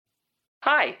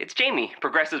Hi, it's Jamie,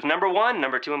 Progressive's number 1,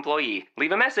 number 2 employee.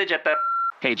 Leave a message at the...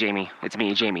 Hey, Jamie, it's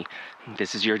me, Jamie.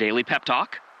 This is your daily pep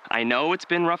talk. I know it's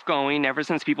been rough going ever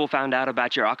since people found out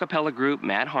about your a cappella group,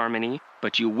 Mad Harmony,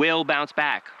 but you will bounce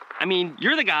back. I mean,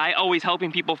 you're the guy always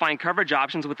helping people find coverage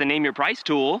options with the Name Your Price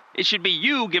tool. It should be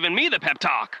you giving me the pep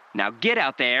talk. Now get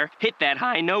out there, hit that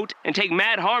high note, and take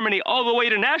Mad Harmony all the way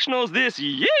to nationals this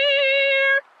year!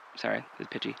 Sorry, it's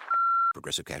pitchy.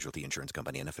 Progressive Casualty Insurance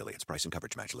Company and Affiliates. Price and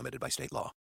coverage match limited by state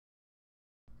law.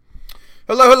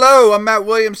 Hello. I'm Matt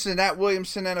Williamson at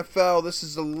Williamson NFL. This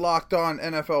is the Locked On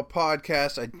NFL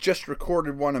podcast. I just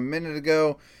recorded one a minute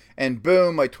ago, and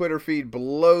boom, my Twitter feed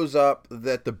blows up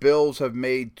that the Bills have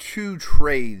made 2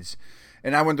 trades.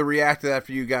 And I wanted to react to that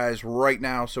for you guys right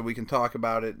now so we can talk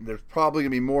about it. There's probably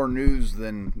going to be more news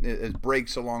than it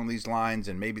breaks along these lines,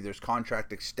 and maybe there's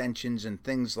contract extensions and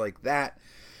things like that.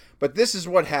 But this is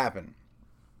what happened.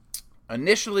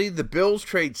 Initially, the Bills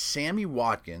trade Sammy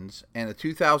Watkins and a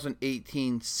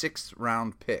 2018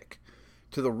 6th-round pick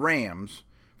to the Rams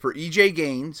for E.J.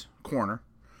 Gaines, corner,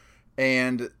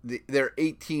 and their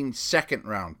 18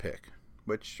 second-round pick,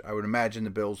 which I would imagine the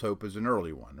Bills hope is an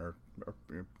early one, or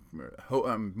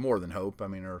more than hope. I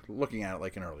mean, are looking at it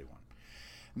like an early one.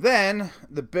 Then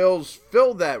the Bills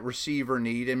filled that receiver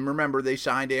need, and remember, they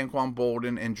signed Anquan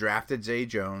Boldin and drafted Zay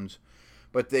Jones,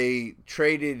 but they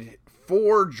traded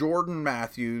for Jordan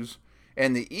Matthews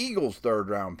and the Eagles'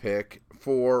 3rd-round pick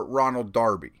for Ronald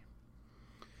Darby.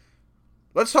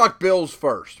 Let's talk Bills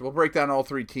first. We'll break down all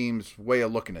 3 teams' way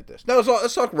of looking at this. No,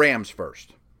 let's talk Rams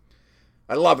first.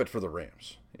 I love it for the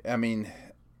Rams. I mean,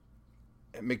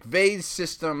 McVay's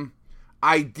system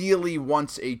ideally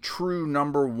wants a true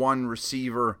number 1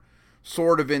 receiver,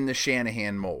 sort of in the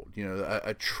Shanahan mold. You know,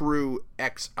 a true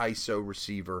ex-ISO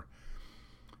receiver.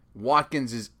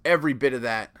 Watkins is every bit of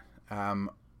that.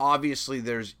 Obviously,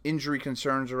 there's injury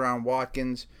concerns around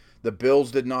Watkins. The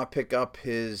Bills did not pick up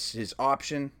his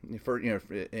option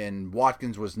and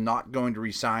Watkins was not going to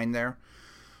re-sign there.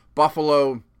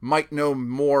 Buffalo might know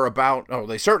more about,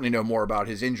 they certainly know more about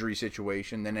his injury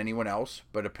situation than anyone else,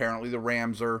 but apparently the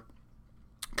Rams are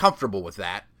comfortable with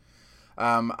that.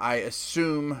 I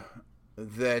assume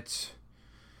that,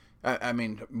 I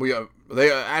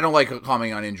don't like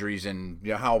commenting on injuries and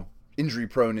how injury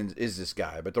prone is this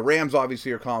guy, but the Rams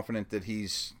obviously are confident that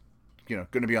he's going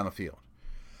to be on the field,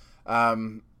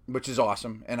 which is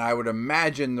awesome. And I would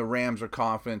imagine the Rams are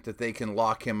confident that they can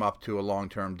lock him up to a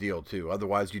long-term deal too.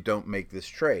 Otherwise, you don't make this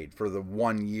trade for the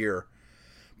 1 year.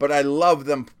 But I love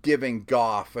them giving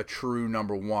Goff a true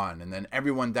number 1, and then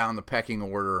everyone down the pecking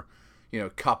order.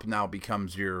 Kupp now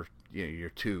becomes your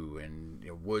 2, and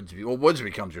Woods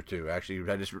becomes your 2. Actually,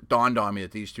 that just dawned on me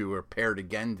that these 2 are paired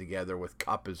again together with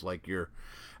Kupp as like your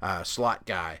slot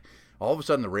guy. All of a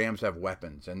sudden, the Rams have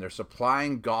weapons, and they're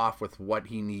supplying Goff with what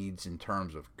he needs in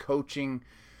terms of coaching,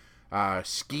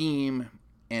 scheme,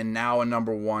 and now a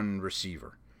number 1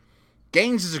 receiver.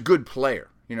 Gaines is a good player.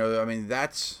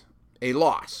 That's a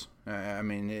loss.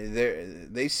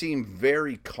 They seem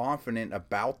very confident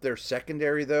about their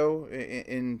secondary, though,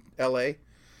 in L.A.,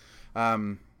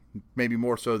 maybe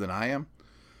more so than I am,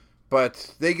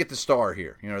 but they get the star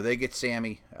here. They get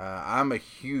Sammy. I'm a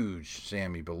huge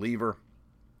Sammy believer.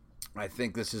 I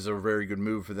think this is a very good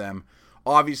move for them.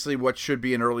 Obviously, what should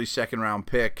be an early 2nd-round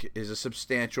pick is a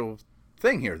substantial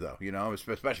thing here, though.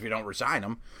 Especially if you don't resign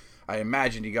him. I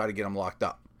imagine you got to get him locked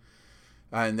up,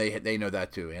 and they know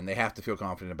that too, and they have to feel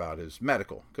confident about his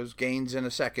medical because Gaines in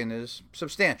a second is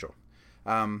substantial.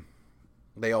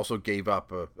 They also gave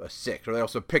up a 6th, or they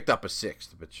also picked up a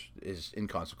 6th, which is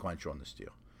inconsequential in this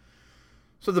deal.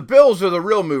 So the Bills are the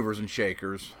real movers and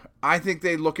shakers. I think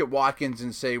they look at Watkins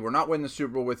and say, we're not winning the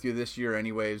Super Bowl with you this year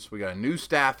anyways. We got a new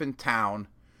staff in town.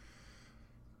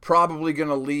 Probably going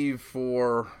to leave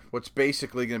for what's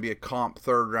basically going to be a comp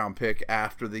 3rd-round pick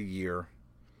after the year.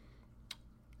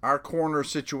 Our corner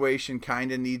situation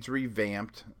kind of needs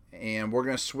revamped, and we're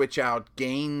going to switch out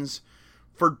Gaines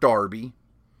for Darby,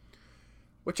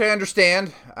 which I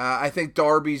understand. I think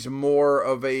Darby's more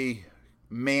of a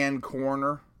man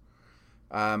corner.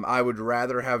 I would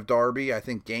rather have Darby. I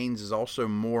think Gaines is also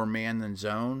more man than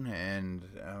zone, and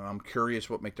I'm curious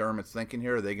what McDermott's thinking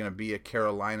here. Are they going to be a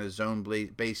Carolina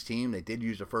zone-based team? They did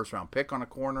use a 1st-round pick on a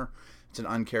corner. It's an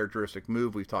uncharacteristic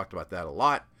move. We've talked about that a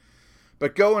lot.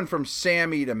 But going from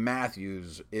Sammy to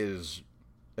Matthews is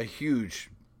a huge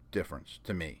difference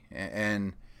to me.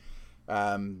 And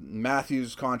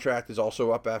Matthews' contract is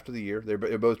also up after the year. They're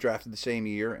both drafted the same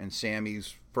year, and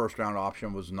Sammy's 1st-round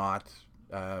option was not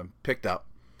picked up.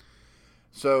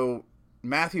 So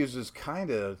Matthews is kind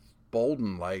of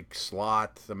Bolden-like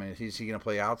slot. I mean, is he going to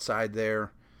play outside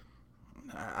there?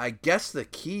 I guess the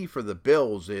key for the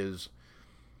Bills is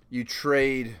you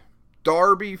trade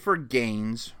Darby for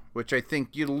Gaines, which I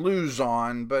think you lose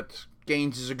on, but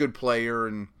Gaines is a good player,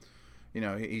 and,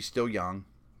 he's still young.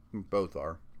 Both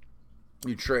are.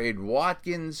 You trade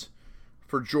Watkins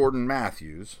for Jordan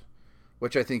Matthews,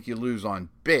 which I think you lose on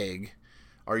big.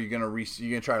 Are you going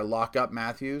to try to lock up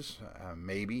Matthews?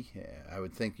 Maybe. I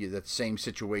would think that's the same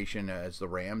situation as the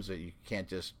Rams, that you can't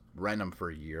just rent him for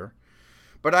a year.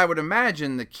 But I would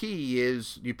imagine the key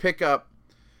is you pick up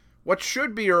what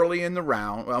should be early in the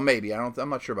round. Well, maybe. I'm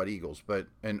not sure about Eagles, but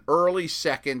an early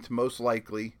second, most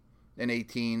likely, in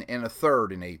 18, and a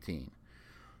third in 18.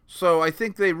 So I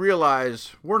think they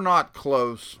realize we're not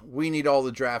close. We need all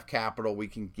the draft capital we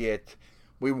can get.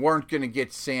 We weren't going to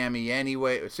get Sammy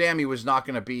anyway. Sammy was not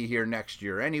going to be here next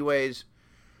year anyways.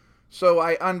 So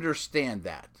I understand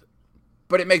that.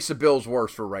 But it makes the Bills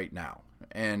worse for right now.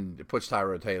 And it puts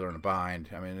Tyrod Taylor in a bind.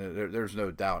 I mean, there's no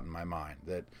doubt in my mind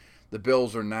that the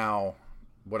Bills are now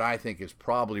what I think is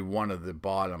probably one of the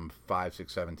bottom 5,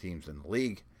 6, 7 teams in the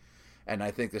league. And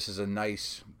I think this is a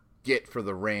nice get for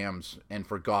the Rams and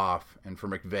for Goff and for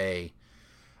McVay.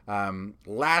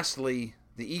 Lastly,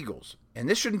 the Eagles. And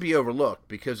this shouldn't be overlooked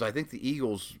because I think the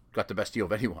Eagles got the best deal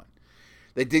of anyone.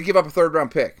 They did give up a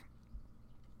third-round pick.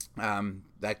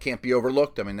 That can't be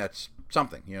overlooked. I mean, that's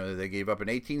something. They gave up an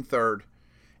 18th third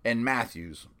and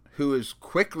Matthews, who has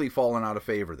quickly fallen out of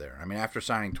favor there. I mean, after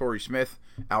signing Torrey Smith,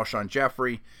 Alshon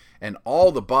Jeffrey, and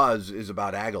all the buzz is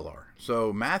about Aguilar.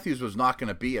 So Matthews was not going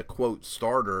to be a, quote,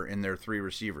 starter in their 3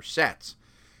 receiver sets.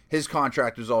 His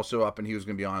contract was also up, and he was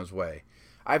going to be on his way.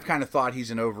 I've kind of thought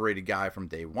he's an overrated guy from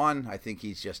day one. I think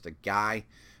he's just a guy.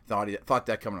 Thought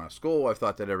that coming out of school. I've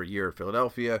thought that every year at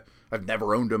Philadelphia. I've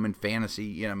never owned him in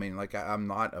fantasy. I'm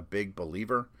not a big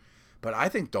believer. But I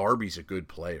think Darby's a good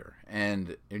player.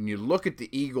 And you look at the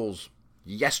Eagles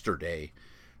yesterday,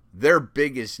 their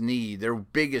biggest need, their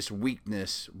biggest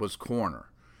weakness was corner.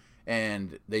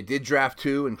 And they did draft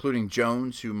 2, including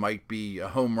Jones, who might be a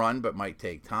home run but might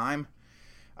take time.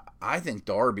 I think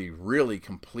Darby really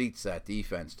completes that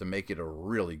defense to make it a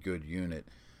really good unit.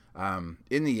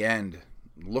 In the end,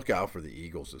 look out for the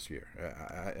Eagles this year.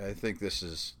 I think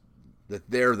that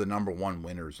they're the number 1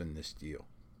 winners in this deal.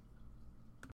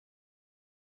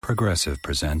 Progressive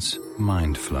presents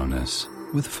Mindfulness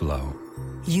with Flo.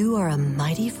 You are a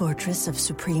mighty fortress of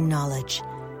supreme knowledge.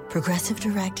 Progressive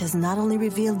Direct has not only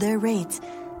revealed their rates,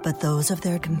 but those of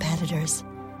their competitors.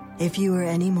 If you were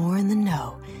any more in the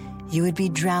know, you would be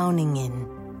drowning in,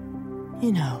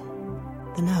 the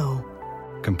know.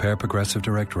 Compare Progressive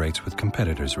Direct rates with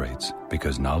competitors' rates,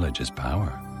 because knowledge is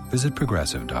power. Visit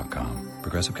Progressive.com.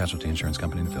 Progressive Casualty Insurance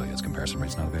Company and Affiliates. Comparison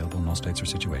rates not available in all states or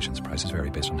situations. Prices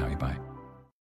vary based on how you buy.